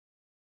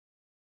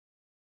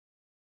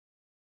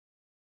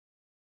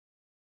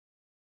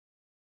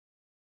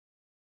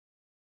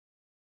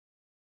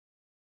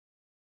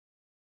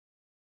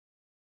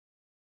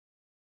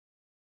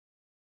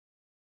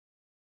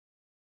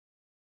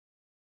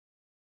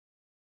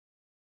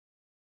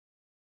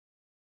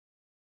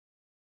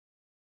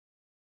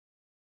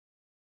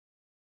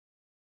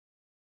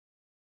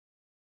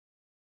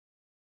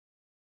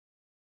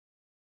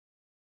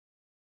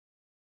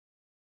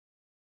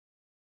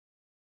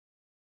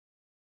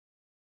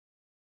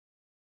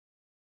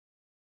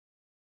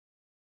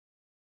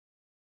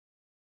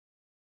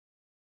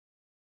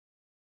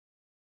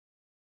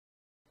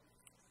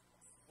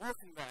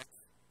Welcome back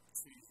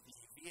to the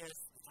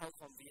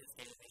Telkom VS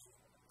Gaming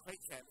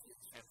Quake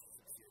Championship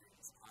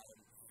series. I am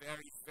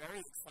very,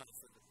 very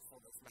excited for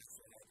this match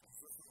today.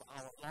 This is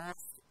our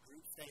last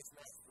group stage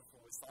match before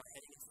we start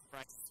heading into the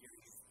bracket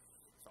series.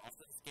 So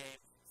after this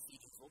game,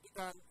 seedings will be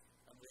done,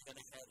 and we're going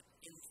to head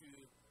into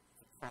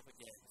the proper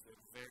game. So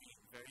we're going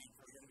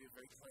to be a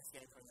very close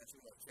game for match.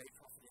 We've got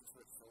JProphet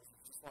into it, so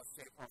just watch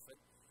JProphet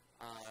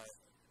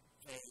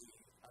play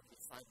the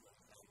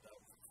assignment and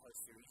close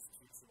series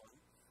 2-1.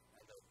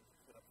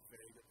 Put up a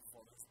very good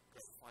performance,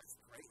 great fights,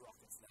 great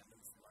rockets, landing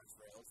some nice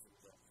rails, and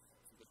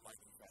some good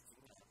lightning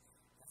tracking.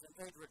 Hasn't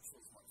played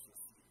Ritualz much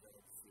this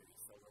series,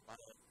 so we're about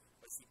to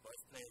see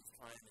both players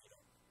try and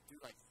do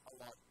a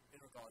lot in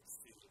regards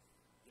to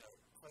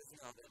closing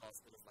out their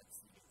last bit of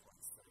seeding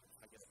points. So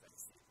I get a better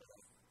seed, but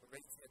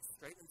we're ready to get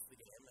straight into the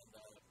game, and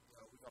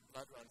we've got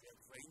Blood Run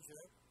against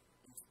Ranger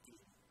into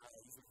Doom.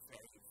 These are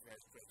very,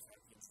 very great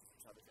champions with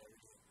each other.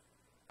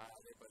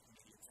 They're both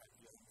medium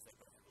champions. They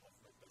both have a lot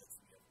of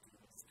mobility.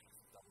 Doom is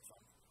double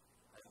jump.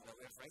 And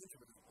we have Ranger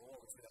with the ball,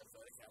 which is a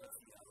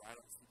verticality right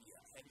onto the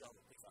heavy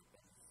armor pickup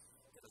and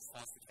get those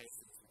faster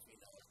cases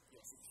between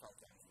PLC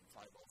shotgun and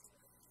Tribolt.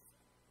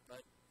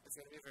 But it's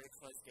going to be a very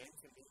close game. It's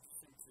going to be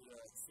interesting to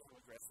see how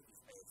aggressive these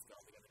players go.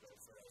 Are they going to go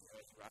for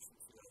a rush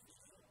into the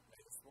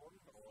main spawn,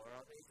 or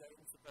are they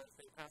going to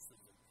play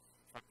passive and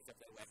try to pick up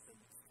their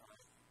weapons, try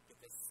and get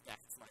their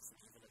stacks nice and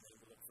even, and then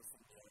look for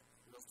some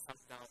little chunk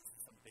down to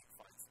some big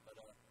fights.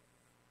 But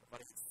we're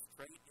going to get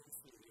straight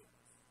into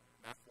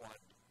map 1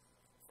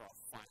 for our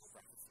final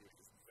bracket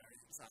series. I'm very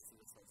excited.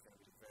 This one's going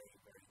to be a very,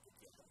 very good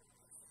game. And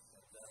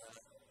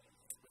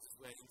we're just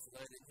waiting to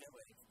load in here,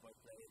 waiting for both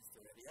players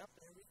to ready up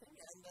and everything.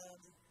 And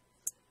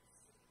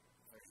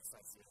very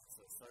excited.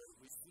 So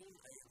we've seen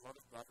a lot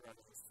of Blood Run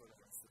in this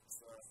tournament. It's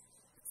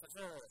such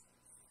a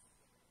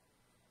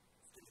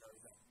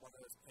one of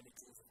those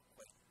pinnacles of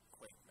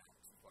Quake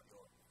maps. You've got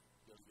your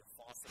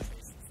faster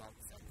pace and some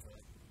center.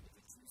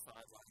 The two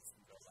sidelines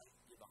can go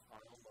either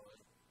high or low.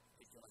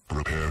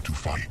 Prepare to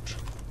fight.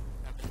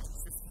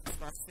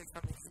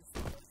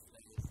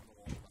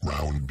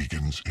 Round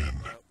begins in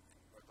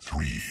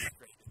 3,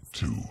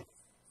 2,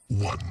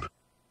 1.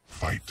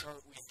 Fight. Time.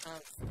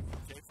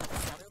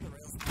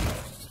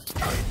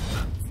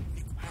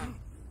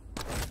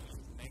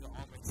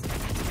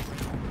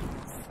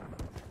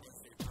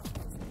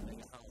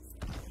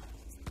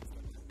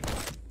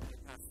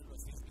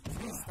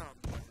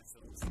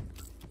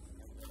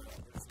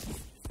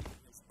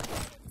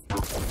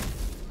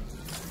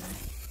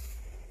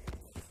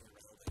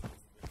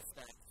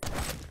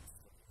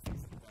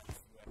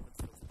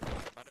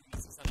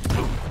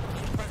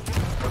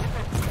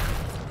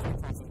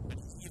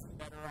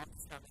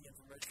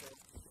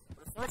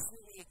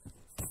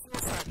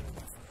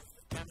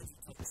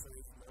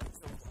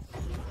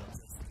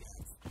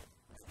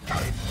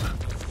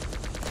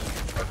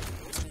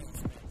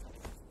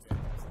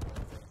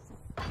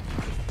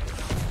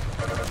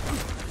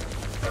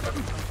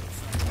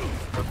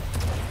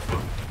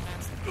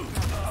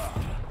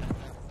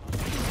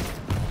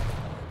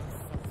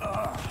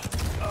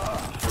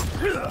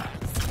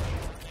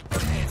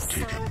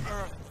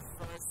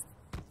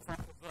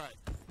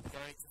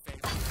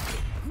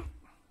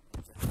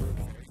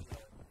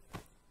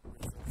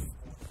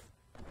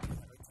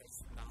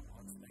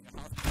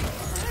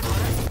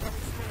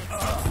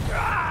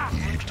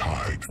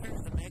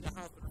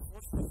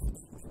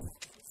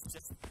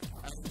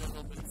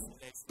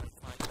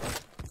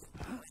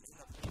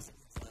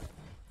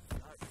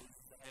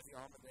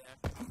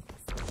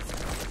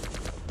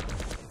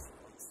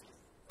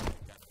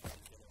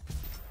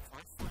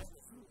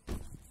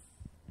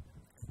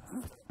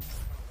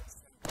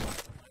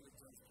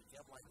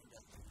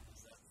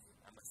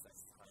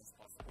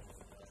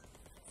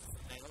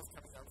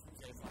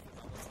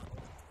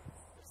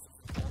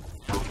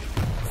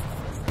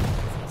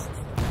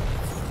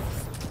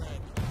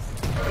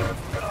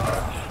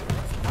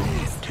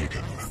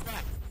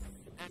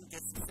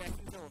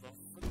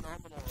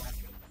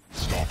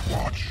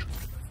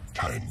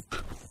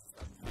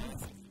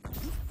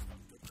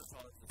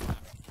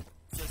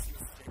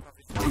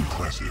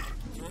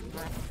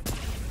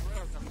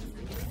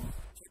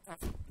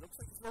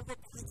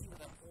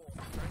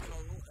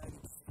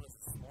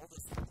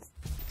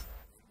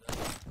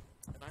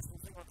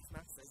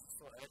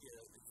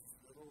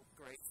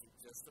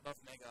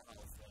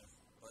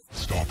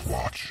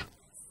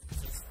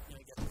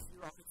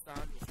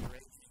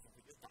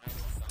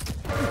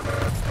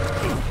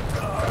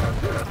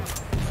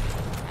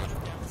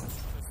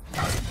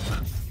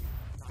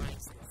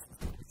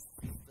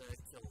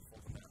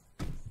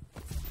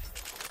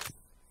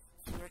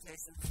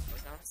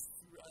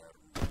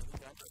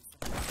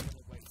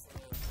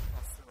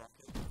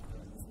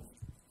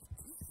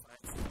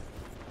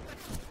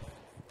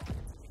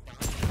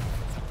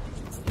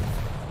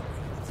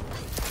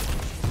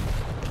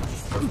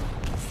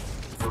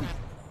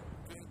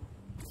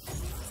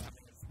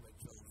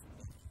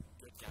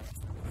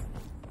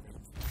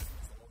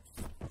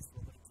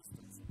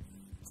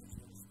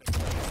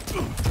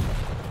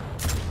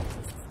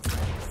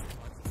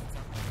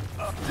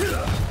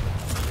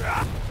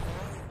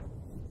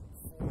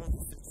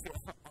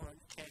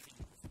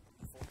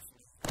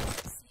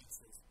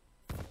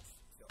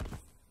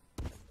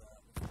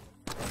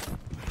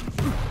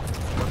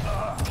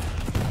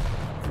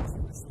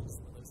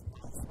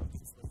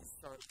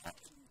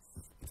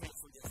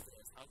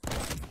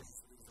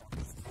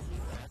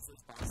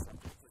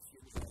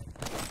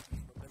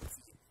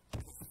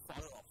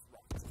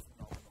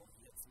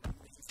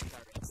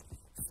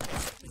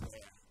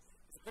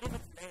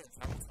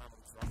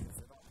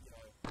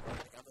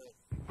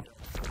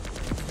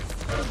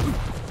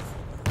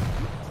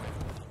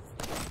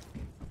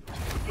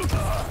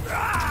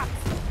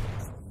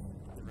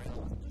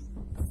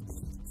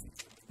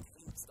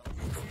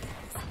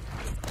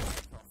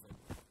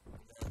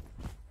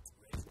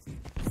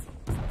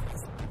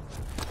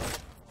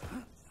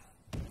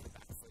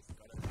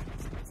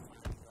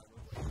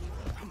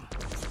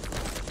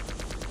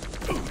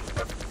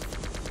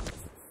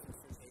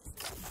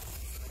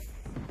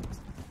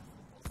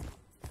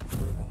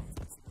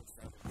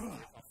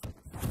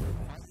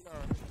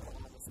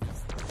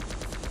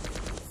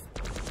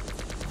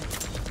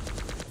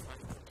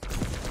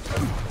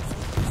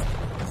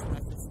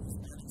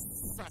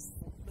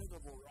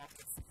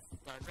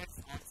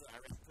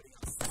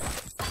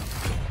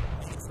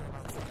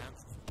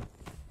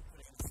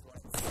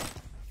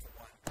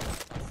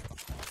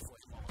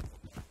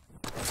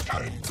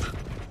 Timed.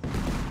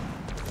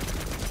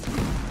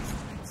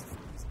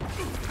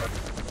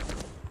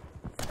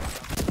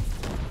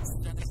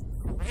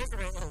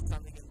 Rail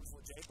coming in for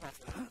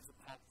JProphet to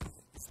pop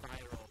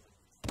Spiral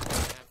and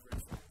have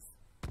Ritualz.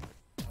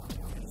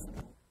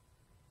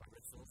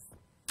 Ritualz.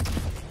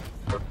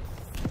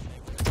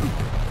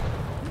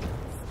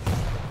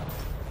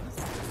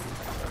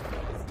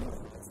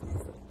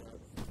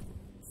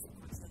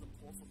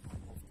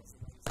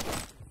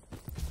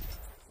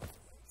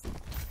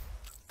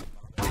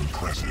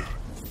 Impressive.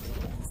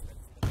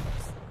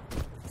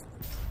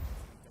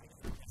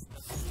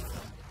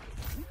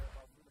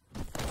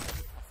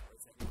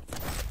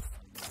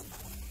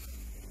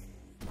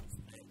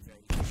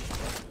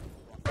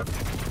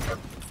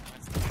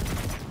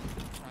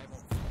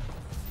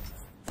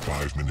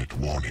 Five-minute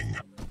warning.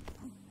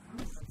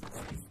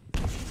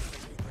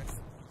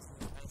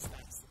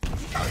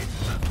 Time.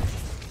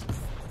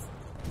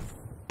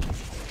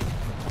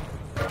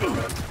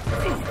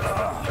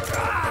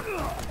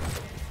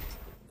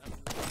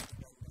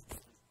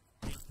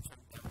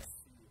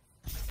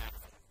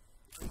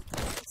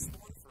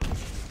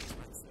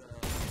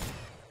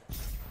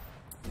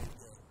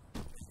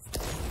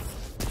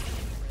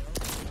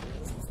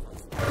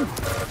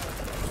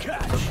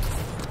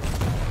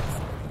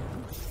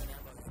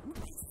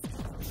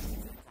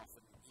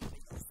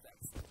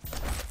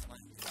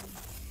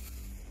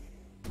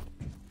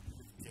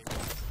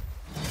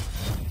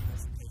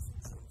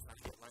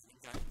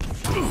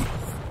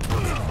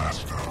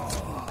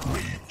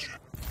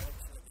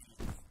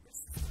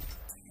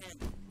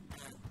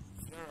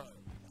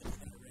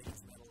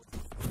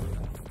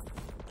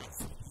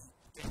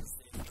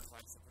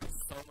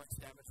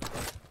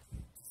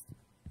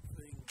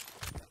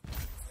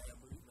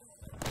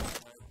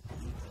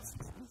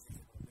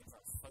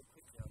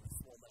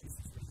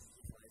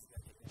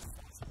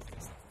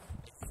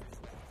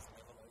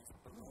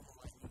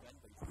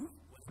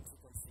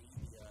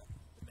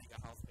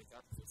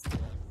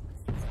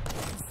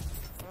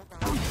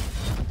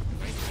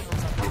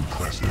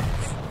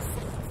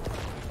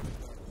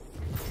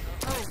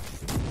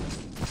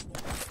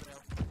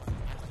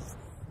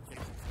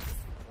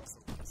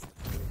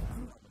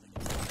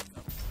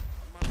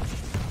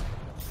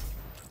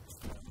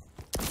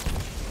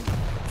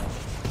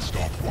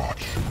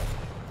 Stopwatch.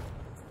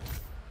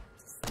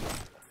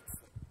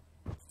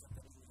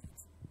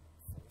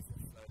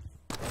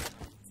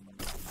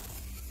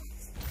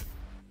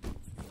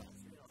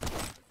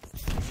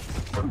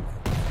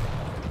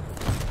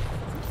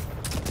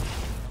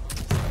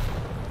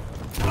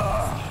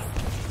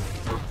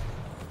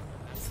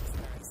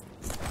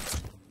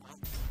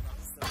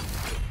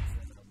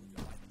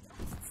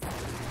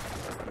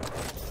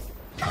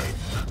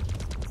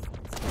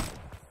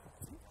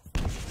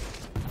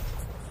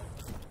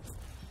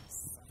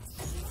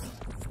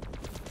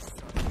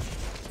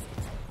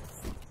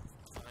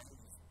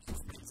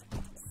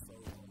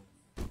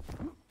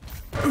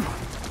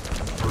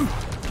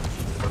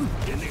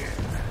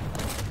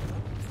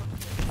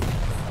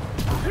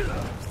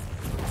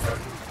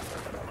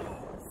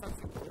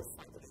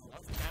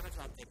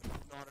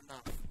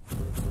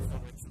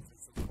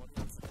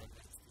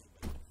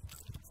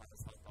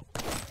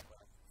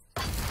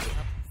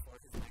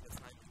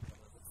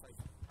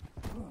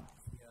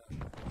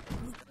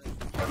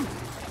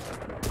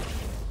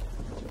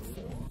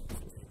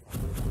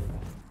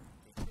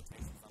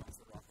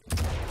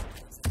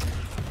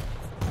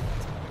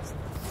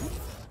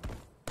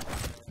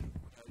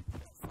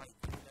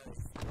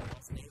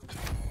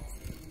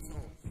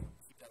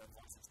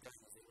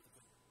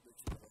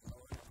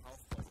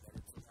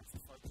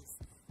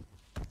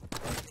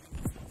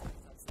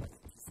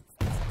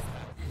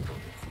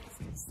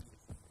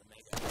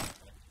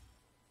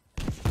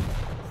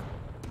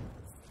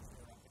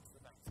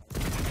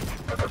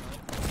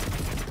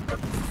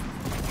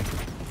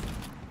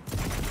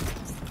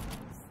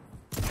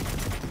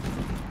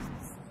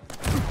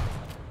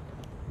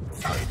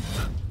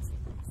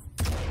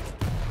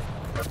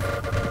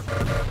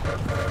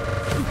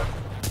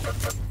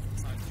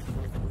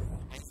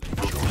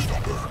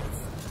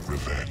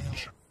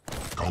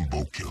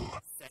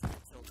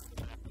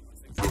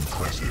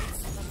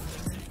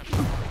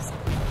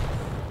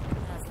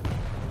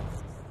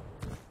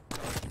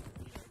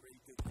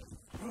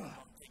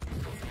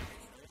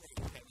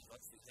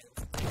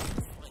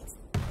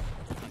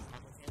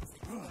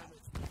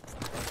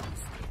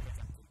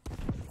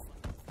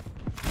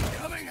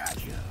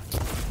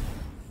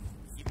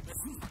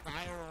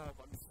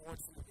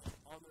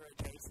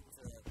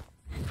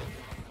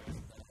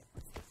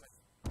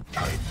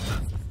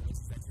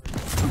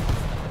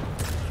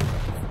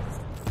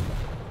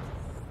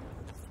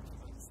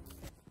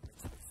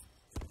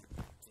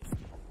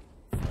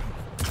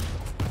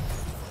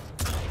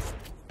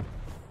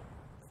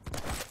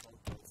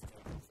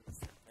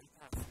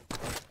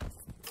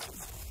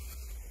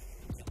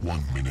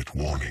 One-minute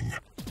warning.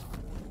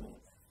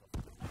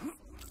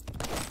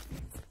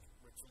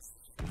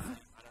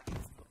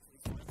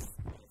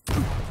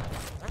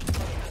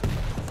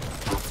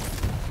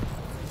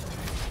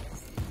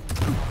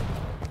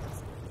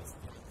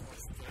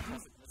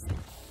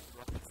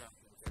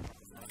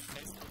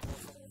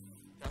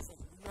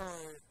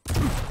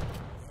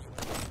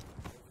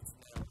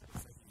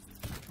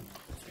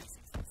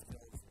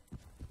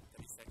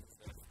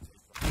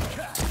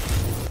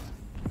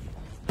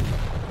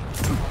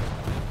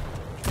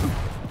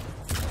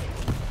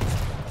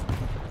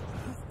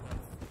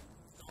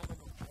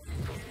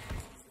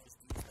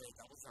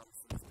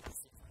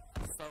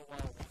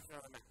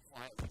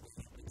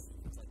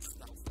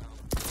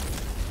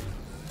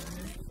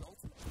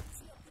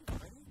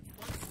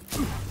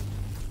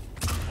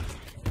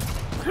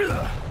 You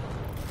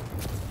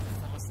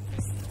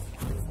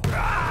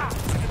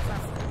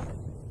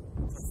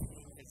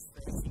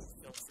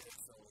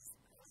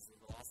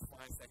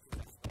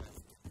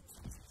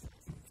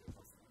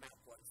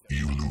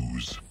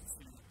lose.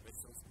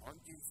 On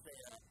Tuesday,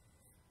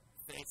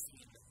 13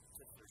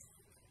 to 3.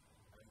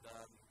 And,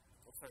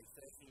 sorry,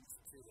 13 to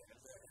 2. And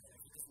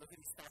if you just look at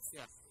these stats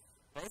here,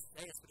 both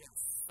players put in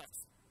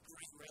such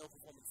great rail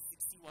performance,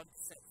 61%,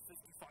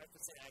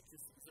 55%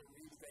 accuracy. These are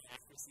really great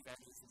accuracy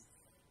values. And,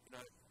 you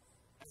know,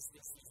 as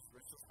this season,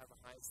 Ritualz have a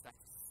higher stack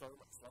so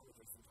much longer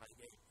this entire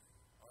game.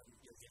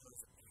 You'll get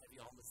those heavy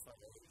armor style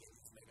early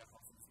games, mega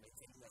awesome,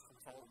 maintaining that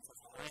control and such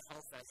high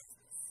health as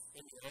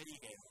in the early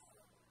game.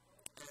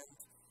 And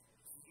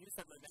he used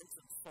that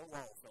momentum so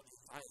well for the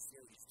entire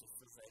series just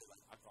to say,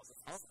 like, I've got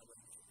this health, I'm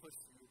going to push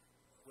through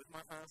with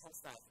my higher health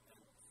stack and,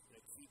 you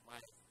know, keep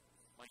my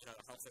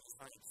health at the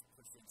time to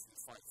push into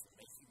these fights and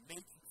make you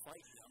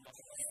fight. I'm not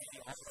going to give you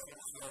the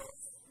opportunity of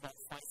not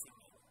fighting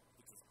me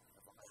because I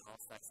have a higher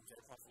health stack. And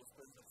JProphet was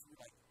putting them through,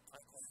 like,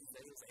 tight combat.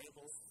 They was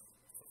able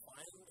to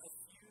find a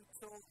few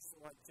kills, so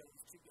like,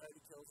 two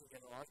early kills and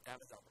get a lot of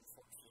damage up.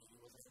 Unfortunately, he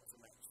wasn't able to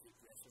match the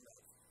aggression that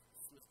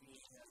was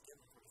being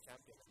given for the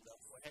champion. And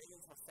we're heading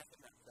into our second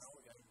map now.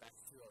 We're going back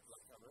to our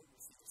Black Hammer. We'll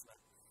see this map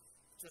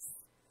just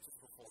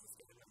before this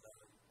game. And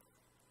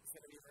it's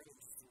going to be a very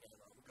interesting game.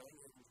 We're going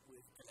in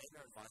with Galena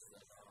and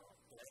Visor.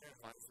 Galena and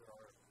Visor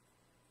are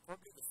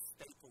probably the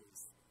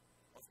staples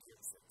of Gear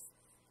 6.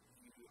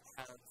 You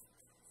have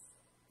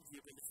the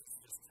ability to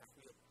just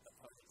tackle your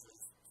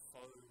opponents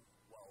so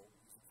well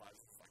using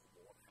Visor's like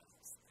war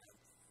hands. And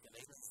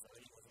Galena's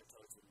already with her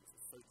totems.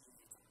 It's so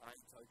easy to find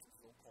totems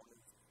in all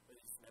corners, but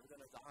it's never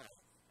going to die.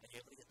 And you're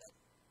able to get that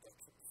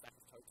triple stack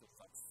of totems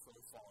like so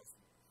fast.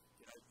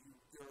 You know,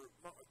 you're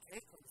not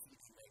okay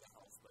conceding mega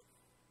health, but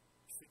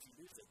should you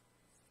lose it,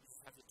 you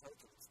just have your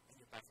totems and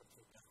you're back up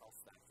to your health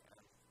stack.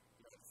 And,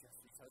 you know, if you have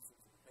 3 totems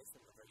in place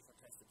of a very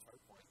fantastic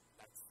choke point,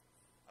 that's,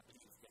 I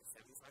believe, you get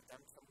 75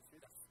 damage coming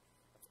through. That's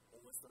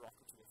almost a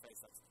rocket to your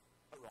face. That's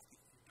a rocket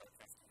you don't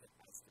have to hit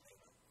as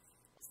Galena.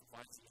 What's the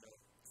point, you know,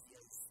 he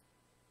is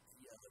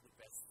the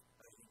best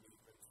early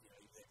movement. You know,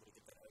 he's able to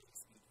get that early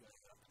speed going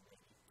up and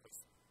really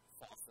push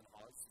fast and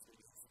hard. So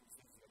really things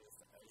you know,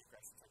 the early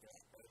aggression, like an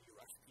early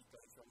rush peak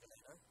going from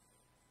Galena.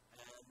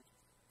 And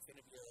it's going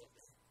to be a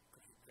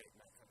great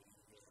match coming in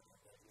here. And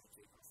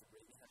JProphet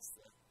really has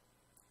to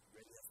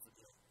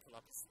pull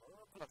up his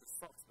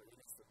socks, but he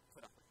needs to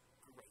put up a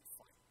great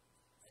fight.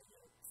 And, you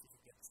know, see if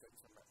he gets straight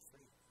from that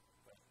 3.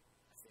 But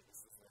I think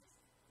this is a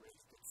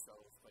really good show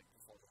of Quake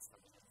performance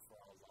coming in for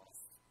our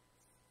last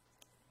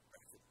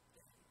bracket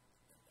game.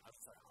 I'm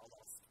sorry, our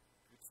last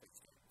group stage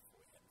game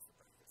before we head into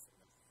practice. And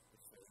then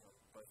it's very on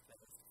both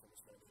players to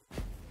finish early.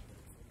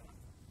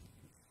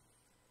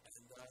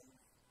 And,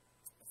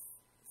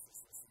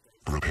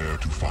 Prepare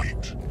to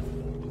fight.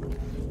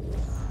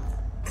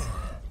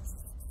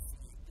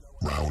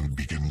 Round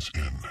begins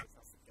in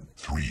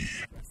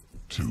 3,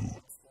 2,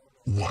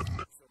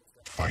 1.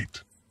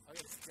 Fight. Oh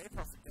yes,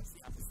 JProphet gets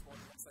the upper spot.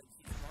 Looks like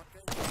he's not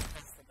going to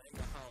test the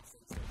mega house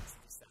and so he's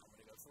just down when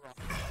he goes for rock.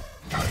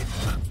 Time.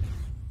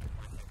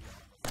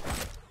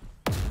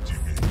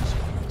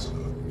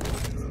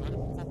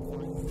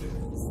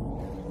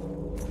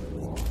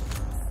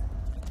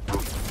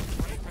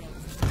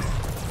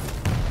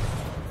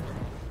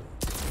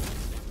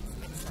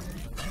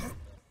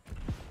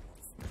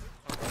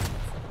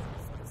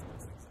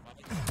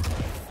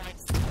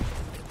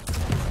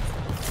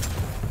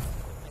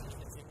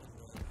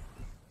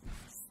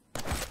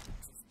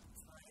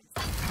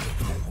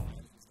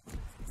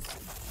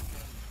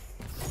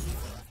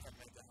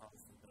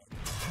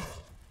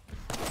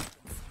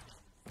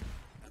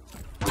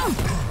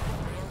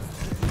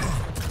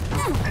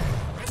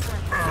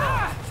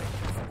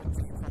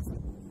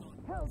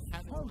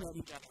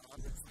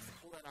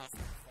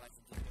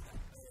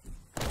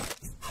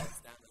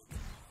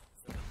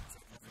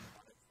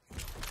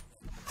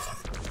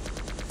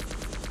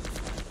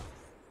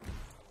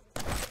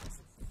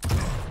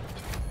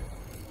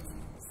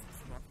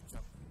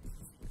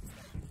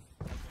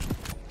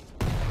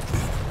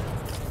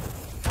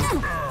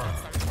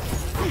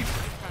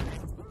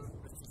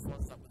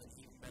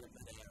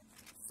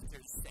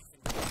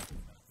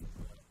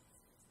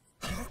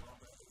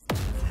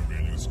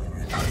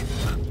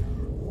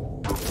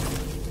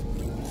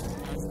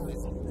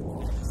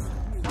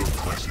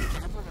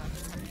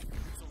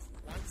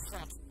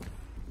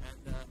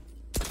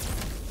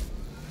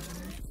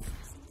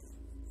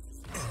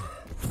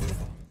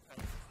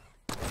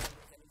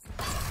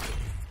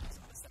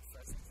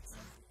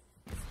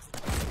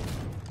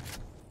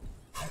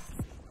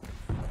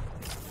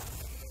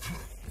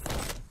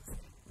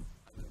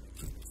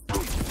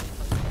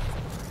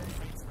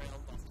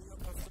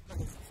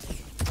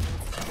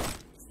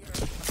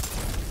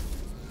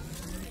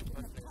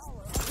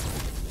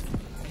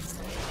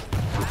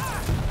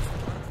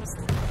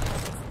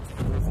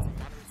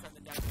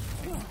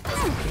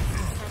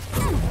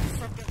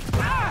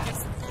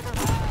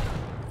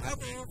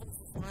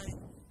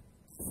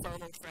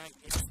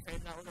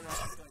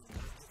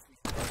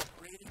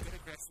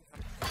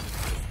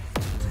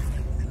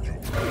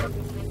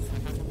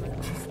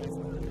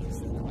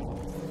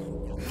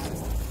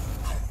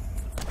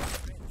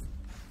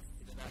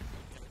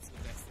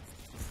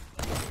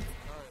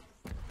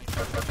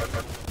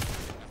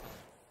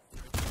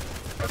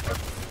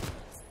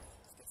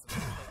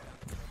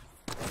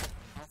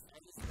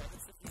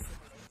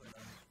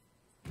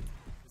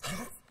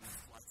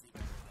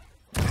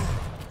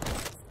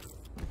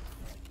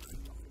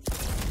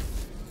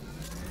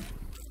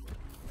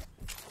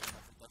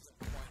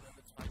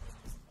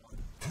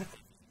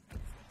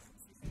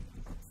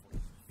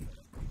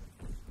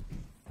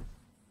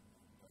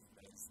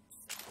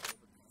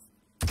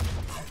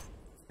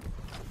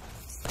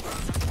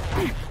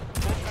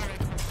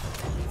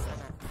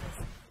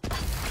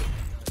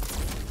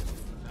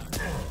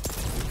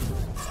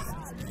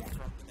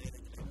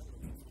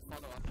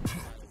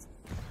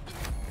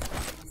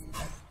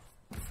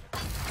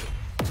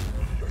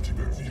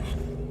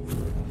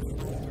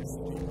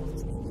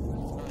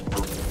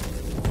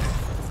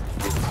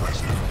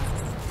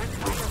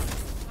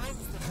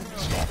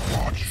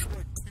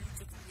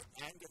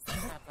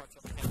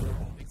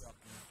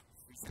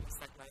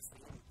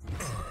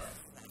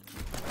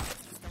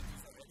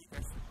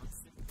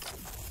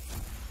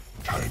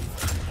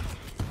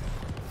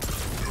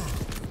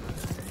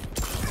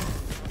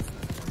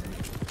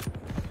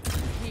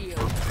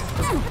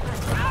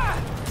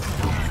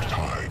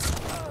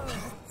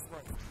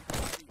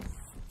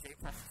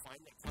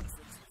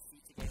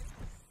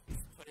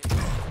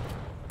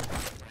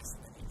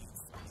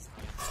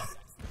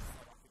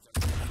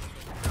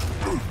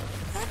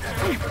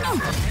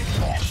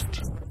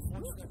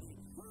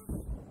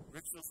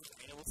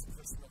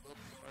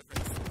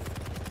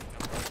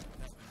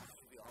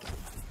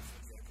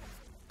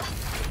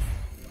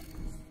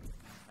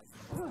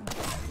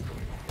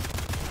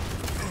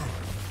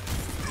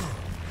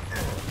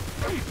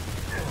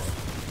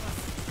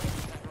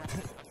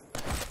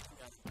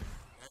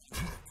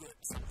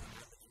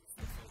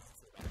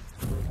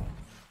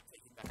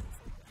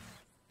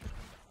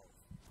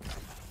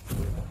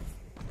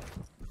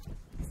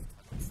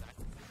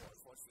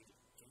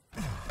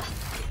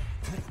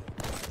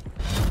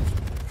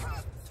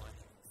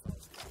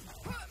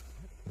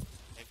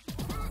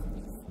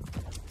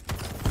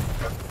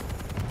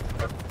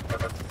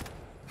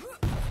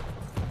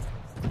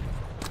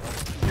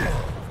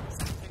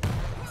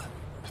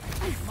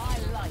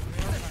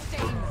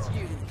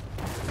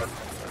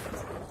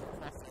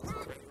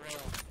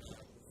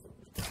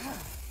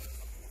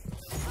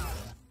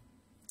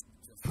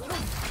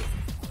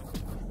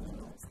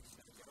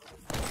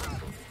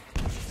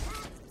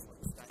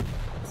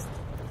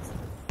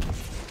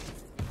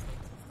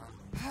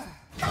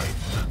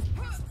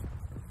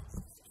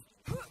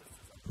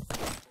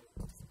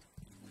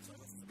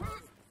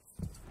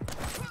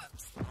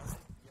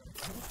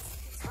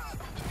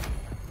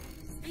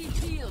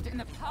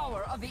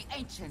 of the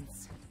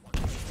ancients.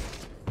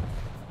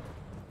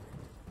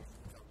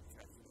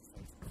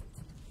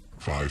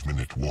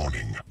 5-minute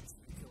warning.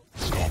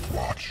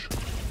 Stopwatch.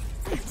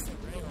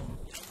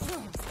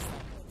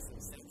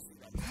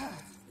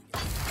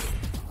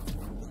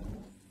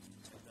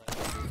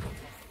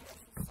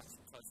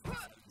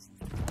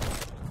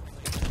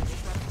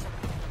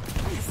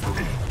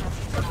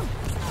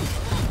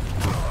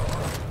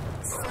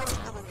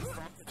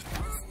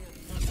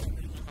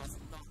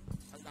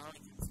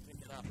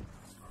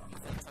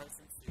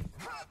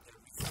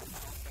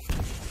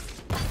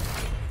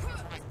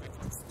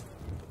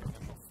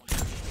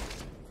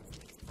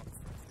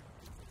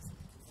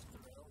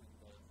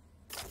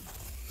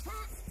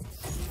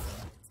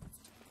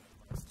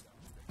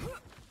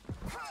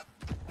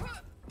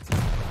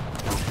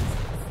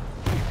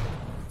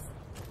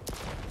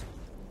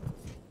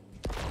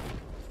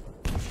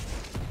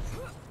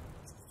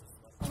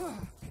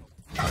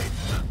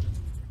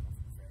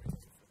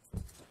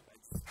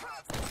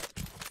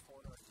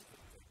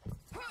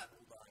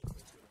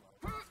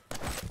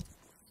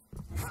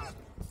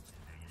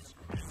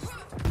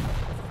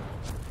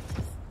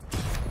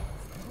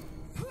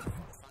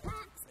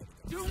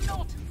 Do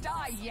not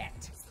die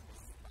yet!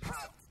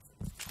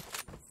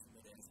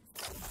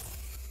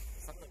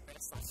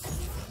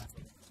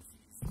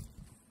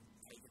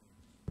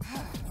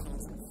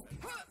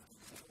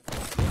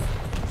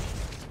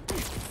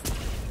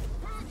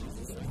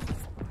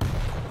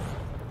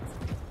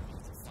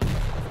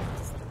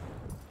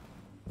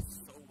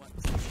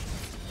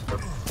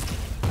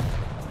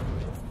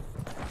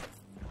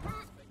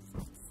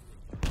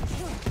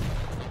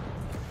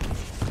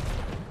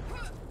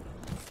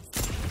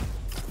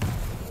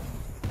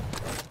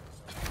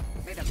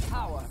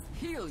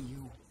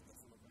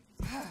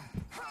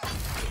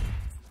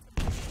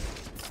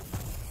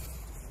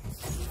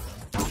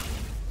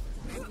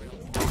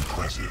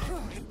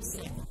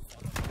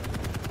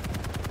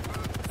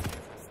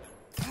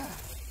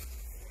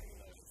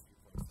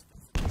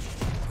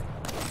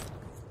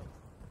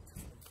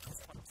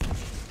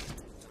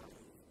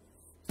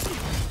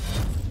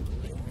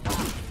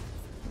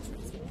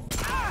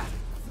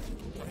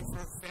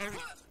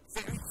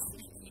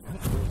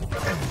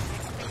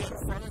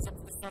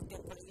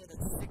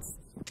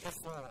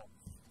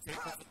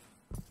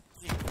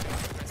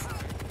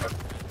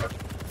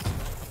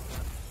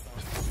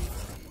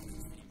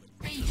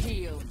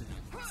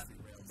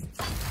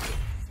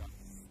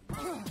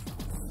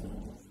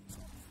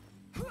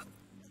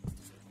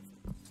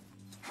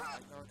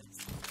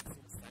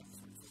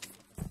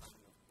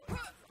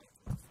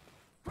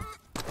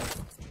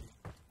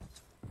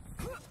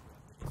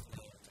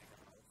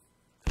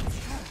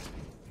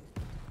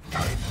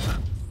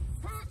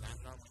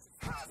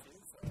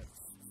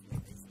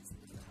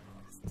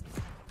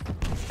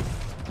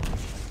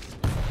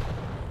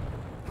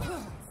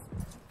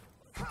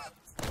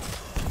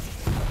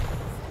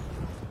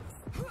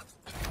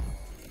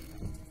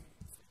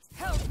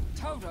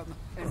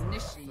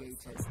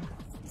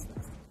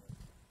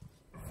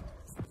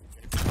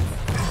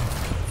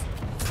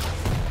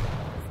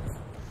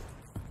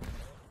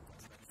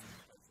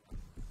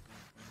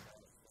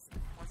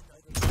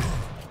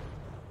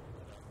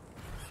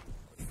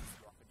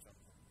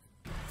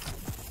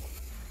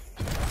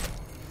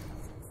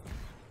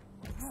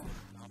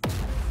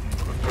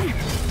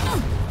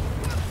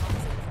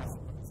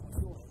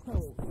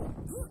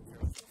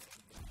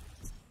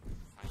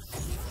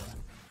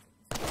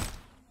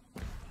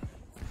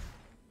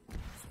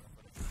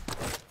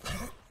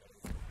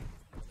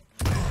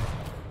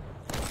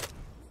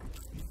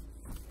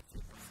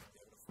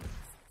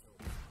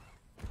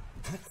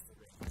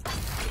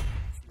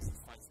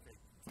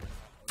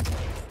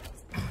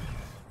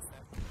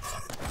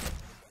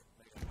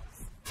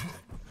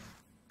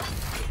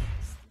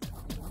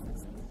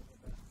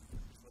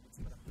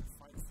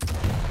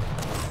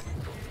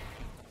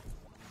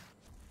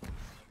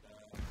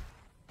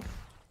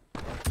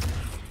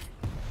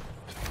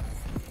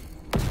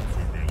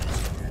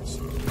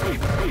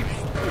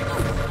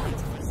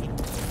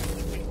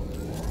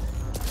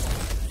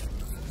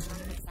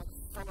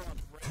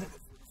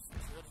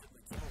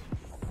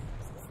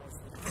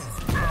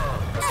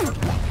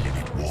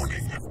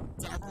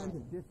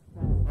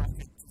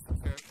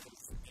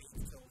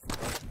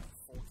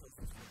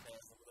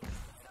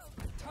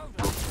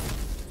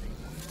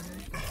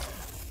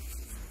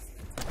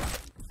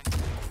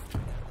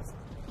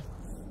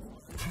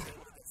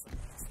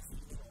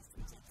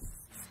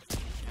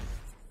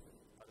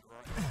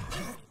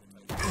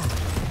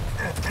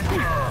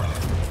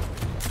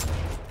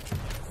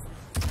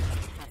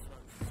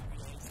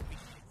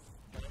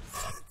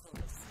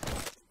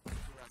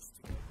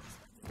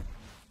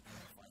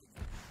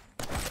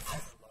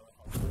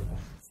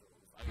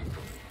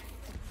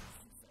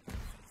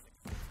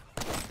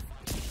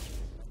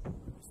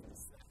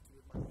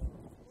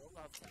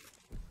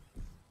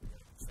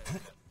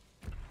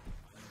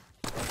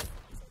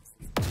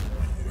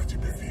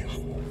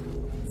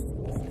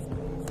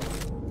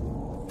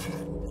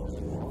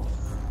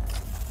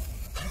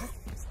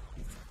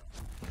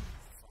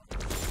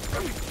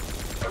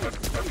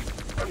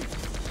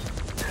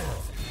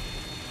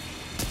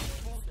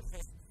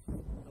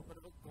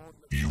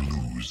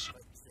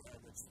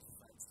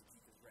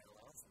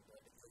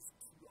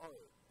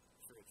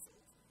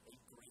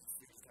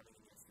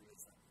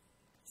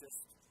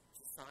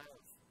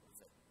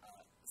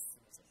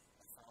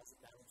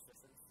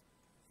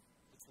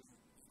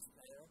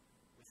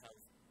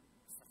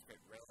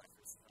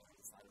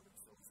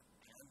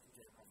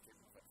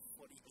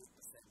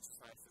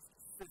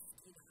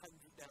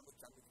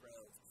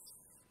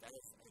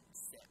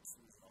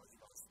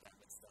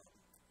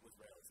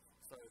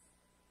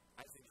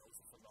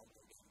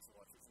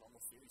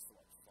 series to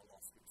watch for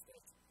last group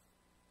stage.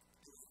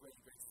 It was really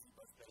great to see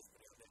both players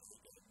putting on their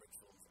game in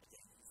Ritualz.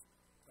 Again, he's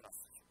put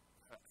us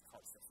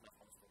concepts, not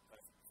possible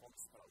perfect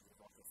performance, but I was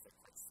involved with so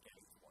quite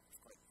scary to watch.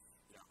 Quite,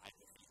 you know, I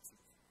think it's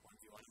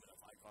 1v1 in a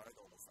high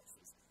corridor or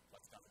such as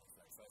what's coming into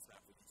that first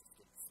map, we can just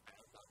get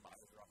spammed down by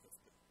his rockets.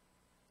 But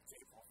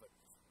JProphet,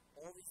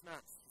 all these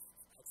maps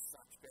have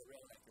such great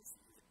real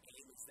accuracy. His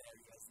aim is there,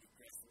 he has the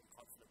aggressive and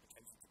confident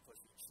potential to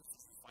push, he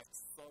chooses to fight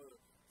so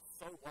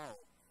well,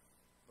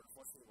 but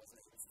unfortunately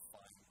wasn't able to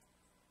find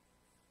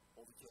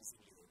all the kills he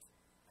needed,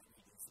 and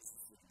he didn't see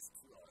his teams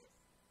too low.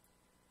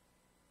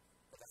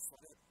 But that's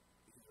not it,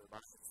 because we're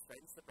about to straight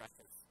into the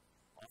brackets.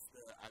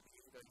 After, I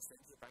believe we're going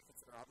straight into the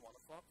brackets at around 1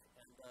 o'clock,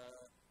 and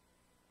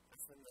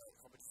that's when the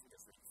competition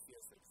gets really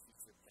fierce, so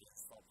the players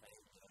start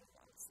playing, you know,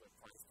 it's the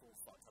prize pools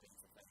start coming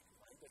into play, because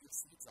when everybody's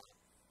seeds up,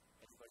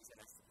 everybody's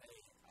going to have to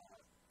play,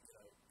 you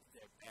know,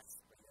 their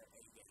best when they're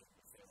A game,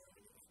 if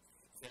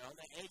they're on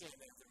their A game,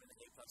 they have to win the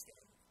A plus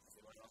game. If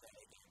they weren't on their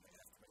A game, they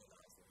have to win the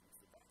last game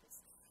into the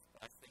brackets.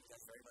 But I think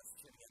that's very much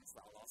tuning into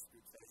our last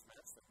group stage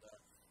match, and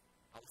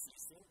I will see you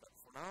soon, but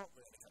for now,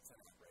 we're going to cut to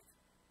that.